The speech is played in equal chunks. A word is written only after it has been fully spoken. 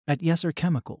At Yeser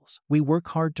Chemicals, we work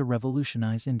hard to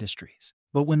revolutionize industries.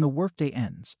 But when the workday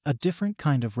ends, a different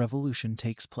kind of revolution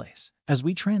takes place. As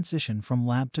we transition from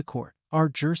lab to court, our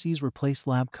jerseys replace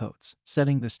lab coats,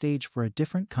 setting the stage for a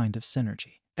different kind of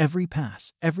synergy. Every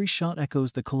pass, every shot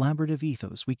echoes the collaborative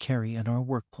ethos we carry in our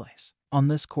workplace. On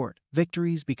this court,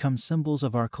 victories become symbols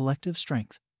of our collective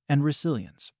strength and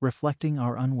resilience, reflecting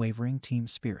our unwavering team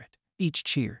spirit. Each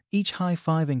cheer, each high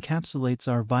five encapsulates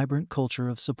our vibrant culture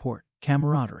of support,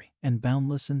 camaraderie, and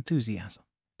boundless enthusiasm.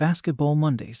 Basketball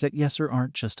Mondays at Yeser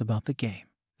aren't just about the game.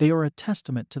 They are a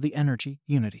testament to the energy,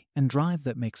 unity, and drive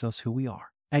that makes us who we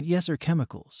are. At Yeser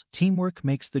Chemicals, teamwork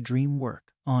makes the dream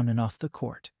work, on and off the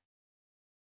court.